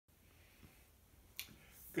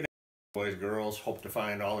Boys, girls, hope to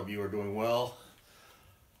find all of you are doing well.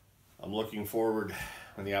 I'm looking forward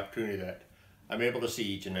to the opportunity that I'm able to see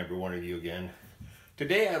each and every one of you again.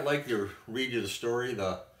 Today I'd like to read you the story,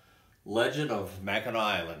 The Legend of Mackinac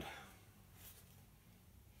Island.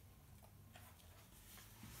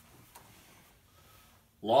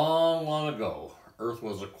 Long, long ago, Earth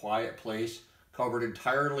was a quiet place covered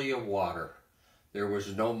entirely of water. There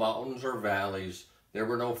was no mountains or valleys. There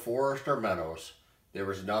were no forests or meadows. There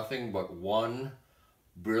was nothing but one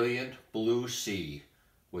brilliant blue sea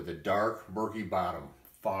with a dark, murky bottom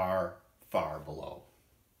far, far below.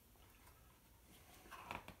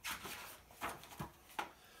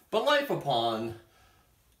 But life upon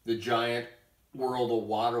the giant world of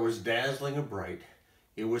water was dazzling and bright.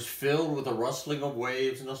 It was filled with the rustling of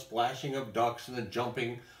waves and the splashing of ducks and the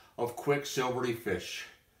jumping of quick silvery fish.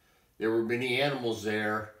 There were many animals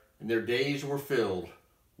there, and their days were filled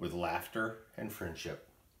with laughter and friendship.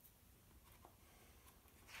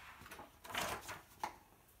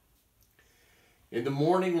 In the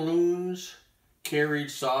morning, loons carried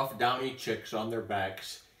soft, downy chicks on their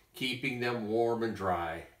backs, keeping them warm and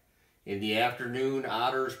dry. In the afternoon,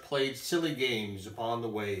 otters played silly games upon the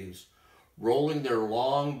waves, rolling their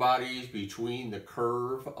long bodies between the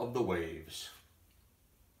curve of the waves.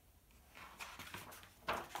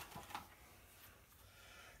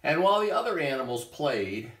 And while the other animals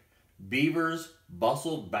played, beavers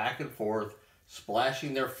bustled back and forth,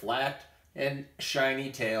 splashing their flat and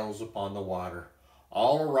shiny tails upon the water.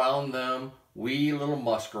 All around them, wee little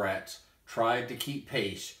muskrats tried to keep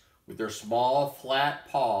pace with their small, flat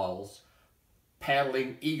paws,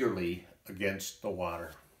 paddling eagerly against the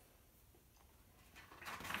water.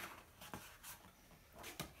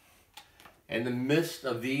 In the midst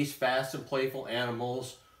of these fast and playful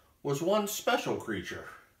animals was one special creature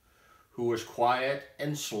who was quiet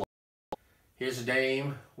and slow. His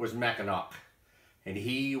name was Mackinac, and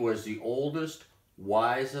he was the oldest,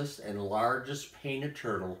 wisest, and largest painted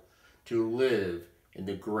turtle to live in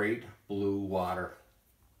the great blue water.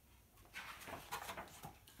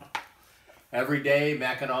 Every day,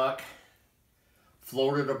 Mackinac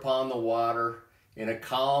floated upon the water in a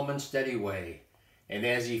calm and steady way, and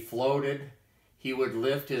as he floated, he would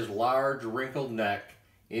lift his large wrinkled neck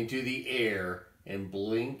into the air and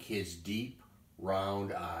blink his deep,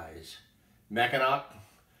 round eyes. Mackinac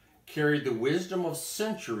carried the wisdom of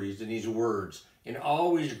centuries in his words and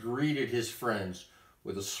always greeted his friends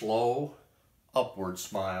with a slow, upward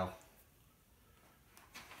smile.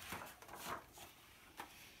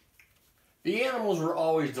 The animals were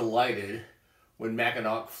always delighted when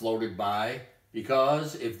Mackinac floated by,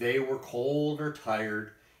 because if they were cold or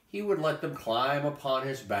tired, he would let them climb upon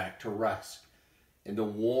his back to rest in the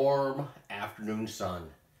warm afternoon sun.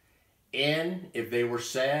 And if they were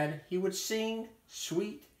sad, he would sing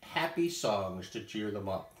sweet, happy songs to cheer them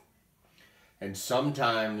up. And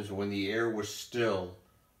sometimes when the air was still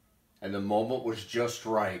and the moment was just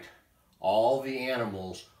right, all the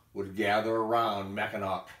animals would gather around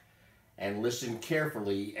Mackinac and listen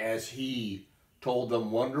carefully as he told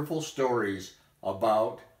them wonderful stories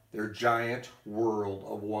about their giant world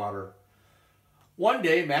of water. One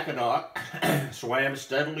day, Mackinac swam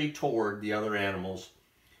steadily toward the other animals.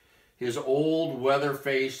 His old weather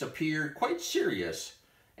face appeared quite serious,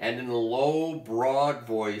 and in a low, broad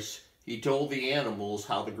voice, he told the animals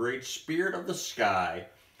how the great spirit of the sky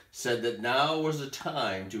said that now was the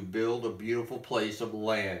time to build a beautiful place of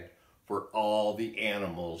land for all the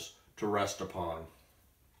animals to rest upon.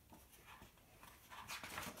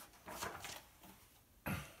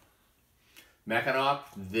 Mackinac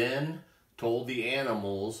then told the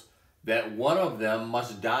animals that one of them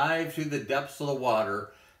must dive to the depths of the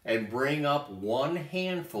water and bring up one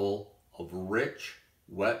handful of rich,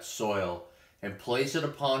 wet soil and place it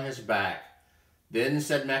upon his back. Then,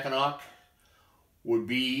 said Mackinac, would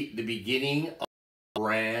be the beginning of a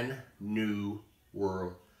brand new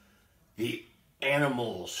world. The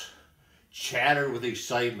animals chattered with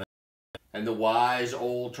excitement, and the wise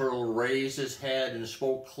old turtle raised his head and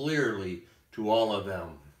spoke clearly to all of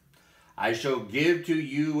them. I shall give to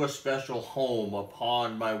you a special home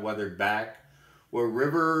upon my weathered back, where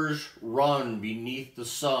rivers run beneath the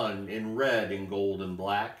sun in red and gold and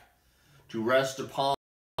black, to rest upon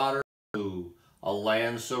water blue, a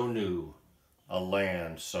land so new, a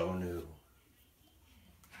land so new.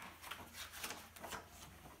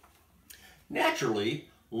 Naturally,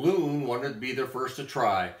 Loon wanted to be the first to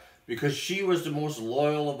try, because she was the most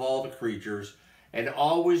loyal of all the creatures and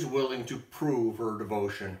always willing to prove her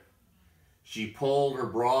devotion. She pulled her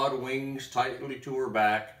broad wings tightly to her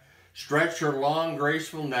back, stretched her long,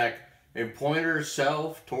 graceful neck, and pointed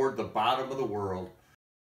herself toward the bottom of the world.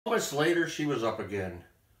 Moments later, she was up again,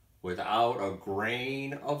 without a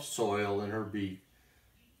grain of soil in her beak.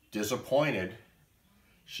 Disappointed,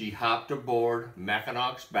 she hopped aboard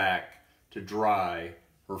Mackinac's back to dry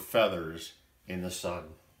her feathers in the sun.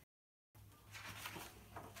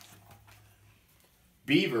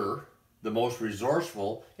 Beaver, the most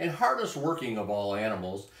resourceful and hardest working of all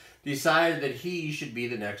animals, decided that he should be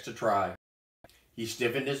the next to try. He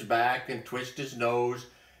stiffened his back and twitched his nose,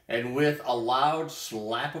 and with a loud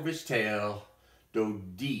slap of his tail,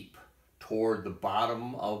 dove deep toward the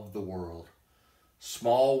bottom of the world.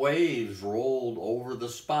 Small waves rolled over the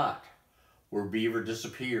spot where Beaver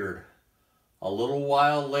disappeared. A little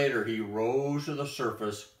while later, he rose to the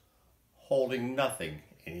surface, holding nothing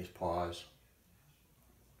in his paws.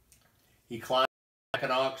 He climbed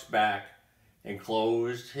Mackinac's back and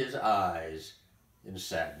closed his eyes in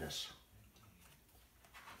sadness.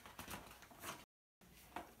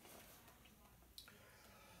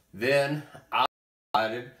 Then I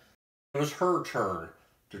decided it was her turn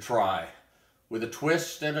to try. With a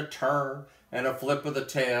twist and a turn and a flip of the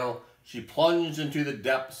tail, she plunged into the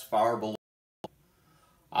depths far below.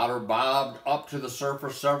 Otter bobbed up to the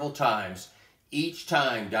surface several times, each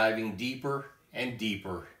time diving deeper and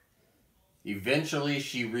deeper. Eventually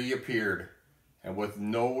she reappeared, and with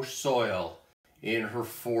no soil in her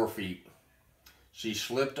forefeet, she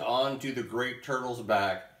slipped onto the great turtle's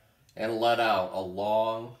back and let out a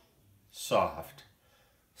long, soft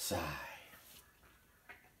sigh.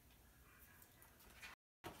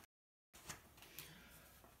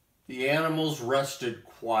 The animals rested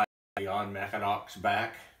quietly on Mackinac's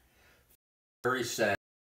back, very sad.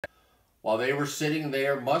 While they were sitting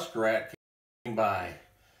there, Muskrat came by,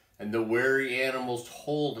 and the wary animals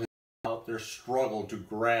told him about their struggle to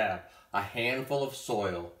grab a handful of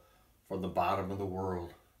soil from the bottom of the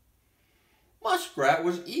world. Muskrat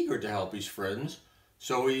was eager to help his friends,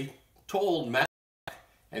 so he told Mackinac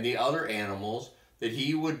and the other animals that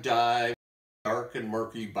he would dive the dark and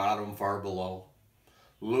murky bottom far below.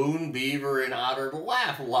 Loon, Beaver, and Otter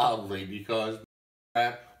laughed loudly because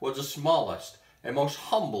Muskrat was the smallest and most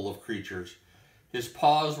humble of creatures. His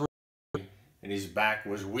paws were heavy and his back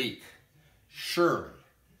was weak. Surely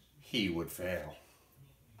he would fail.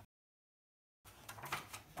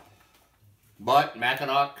 But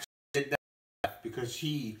Mackinac did that because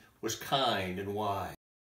he was kind and wise.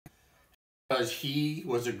 Because he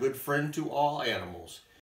was a good friend to all animals.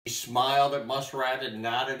 He smiled at Muskrat and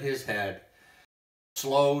nodded his head in a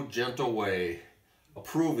slow, gentle way,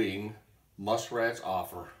 approving Muskrat's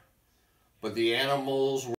offer. But the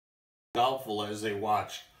animals were doubtful as they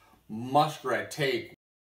watched Muskrat take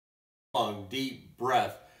a long, deep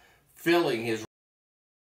breath, filling his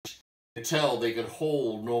until they could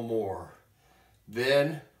hold no more.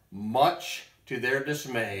 Then, much to their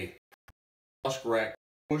dismay, Muskrat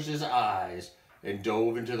closed his eyes and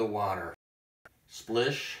dove into the water.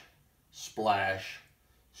 Splish, splash,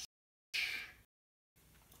 splash.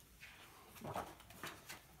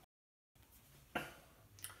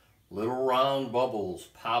 Little round bubbles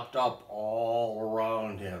popped up all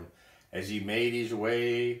around him as he made his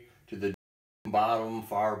way to the bottom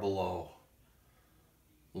far below.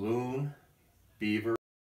 Loon, Beaver,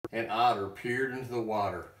 and Otter peered into the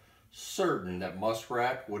water, certain that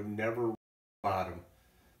Muskrat would never reach the bottom.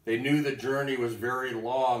 They knew the journey was very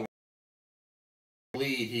long.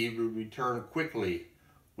 Believed he would return quickly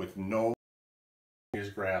with no in his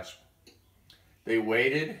grasp. They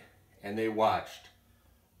waited and they watched,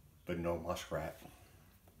 but no Muskrat.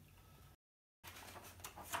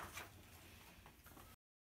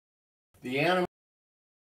 The animals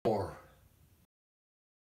more.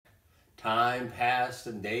 Time passed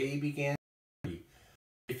and they began to worry.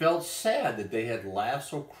 They felt sad that they had laughed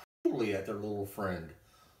so cruelly at their little friend.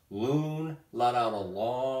 Loon let out a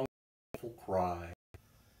long, cry.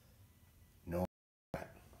 No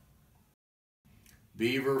Muskrat.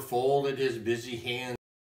 Beaver folded his busy hands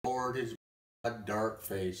toward his dark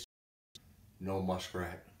face. No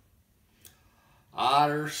Muskrat.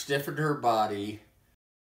 Otter stiffened her body,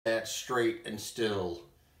 sat straight and still,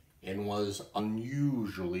 and was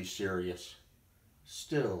unusually serious.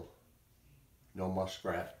 Still, no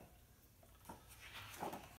Muskrat.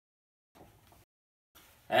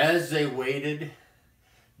 As they waited,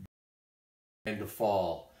 began to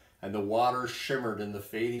fall, and the water shimmered in the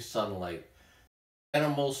fading sunlight.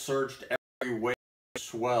 Animals searched every wave and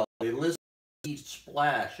swell. They listened to each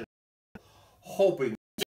splash, and hoping to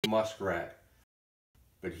see Muskrat.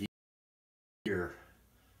 But he didn't hear.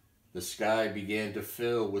 The sky began to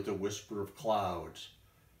fill with a whisper of clouds,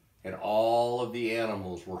 and all of the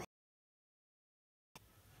animals were.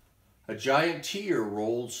 A giant tear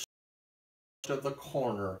rolled of the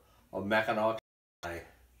corner of Mackinac eye,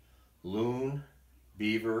 loon,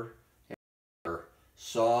 beaver, and bear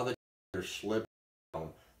saw the tears slip down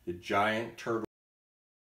the giant turtle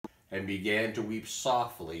and began to weep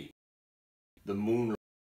softly. The moon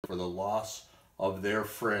for the loss of their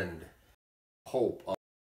friend, hope of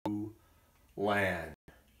new land.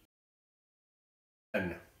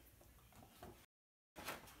 And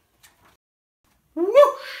whoosh!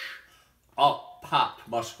 Up popped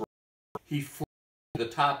Muskrat. He flew to the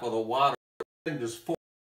top of the water, and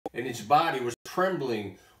his body was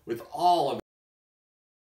trembling with all of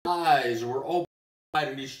his eyes were open wide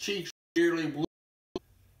and his cheeks nearly blue.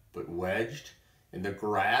 But wedged in the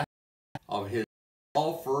grasp of his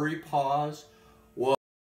all furry paws was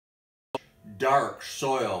dark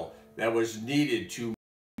soil that was needed to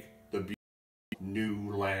make the beautiful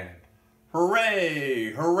new land.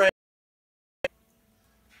 Hooray! Hooray!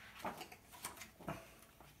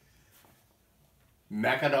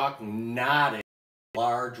 Mackinac nodded a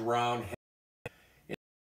large round head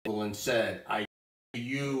and said, I give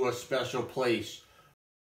you a special place.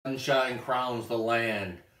 Sunshine crowns the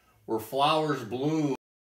land, where flowers bloom,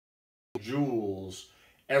 jewels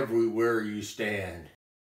everywhere you stand.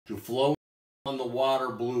 To float on the water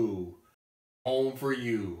blue, home for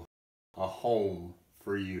you, a home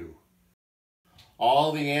for you.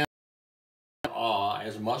 All the animals in awe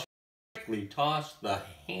as Muskrat quickly tossed the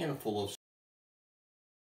handful of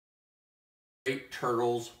great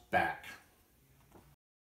turtles back.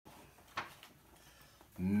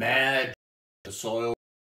 Mad, the soil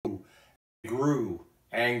grew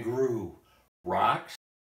and grew. Rocks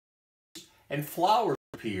and flowers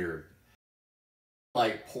appeared.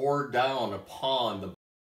 Light poured down upon the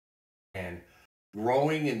land,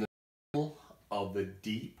 growing in the middle of the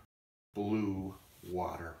deep blue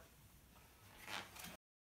water.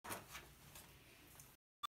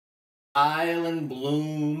 Island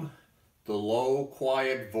bloom, the low,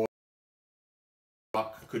 quiet voice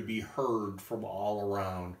could be heard from all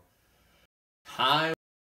around. Time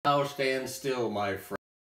now stands still, my friend,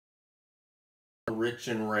 rich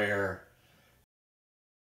and rare.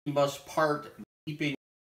 You must part, keeping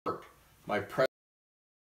heart, my present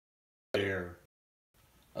there.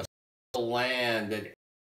 A land that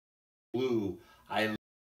blue, I live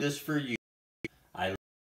this for you, I live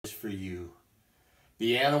this for you.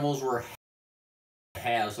 The animals were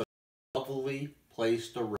has a lovely place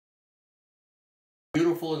to rest.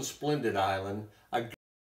 Beautiful and splendid island, a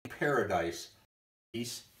paradise,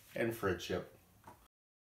 peace and friendship.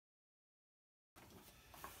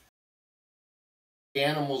 The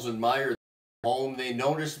animals admired the home. They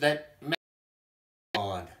noticed that Mackinac was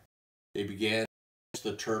gone. They began to miss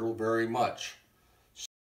the turtle very much.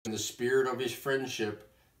 In the spirit of his friendship,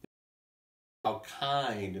 how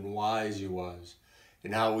kind and wise he was,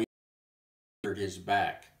 and how he considered his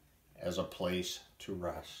back as a place to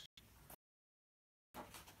rest.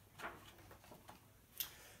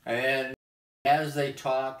 And as they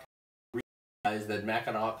talked, they realized that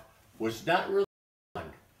Mackinac was not really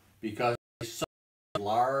gone, because they saw his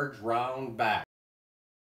large round back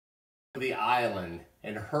of the island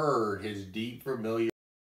and heard his deep familiar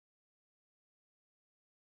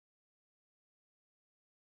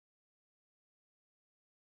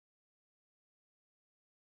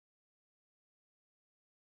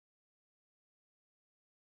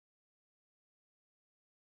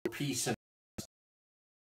peace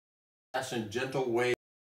and gentle way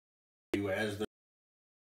as the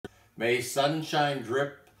may sunshine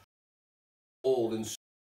drip cold and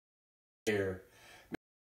air.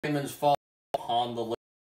 May diamonds fall upon the lake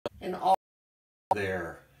and all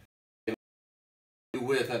there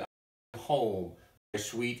with an home, my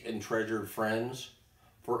sweet and treasured friends,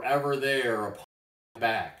 forever there upon my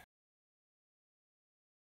back.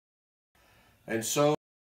 And so,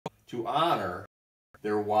 to honor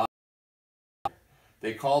their wild,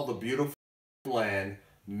 they called the beautiful land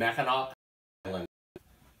Mackinac Island,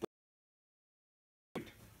 the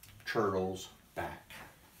turtles back.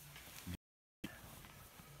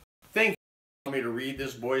 Thank you for allowing me to read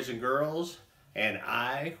this, boys and girls, and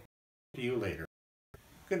I will see you later.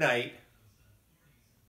 Good night.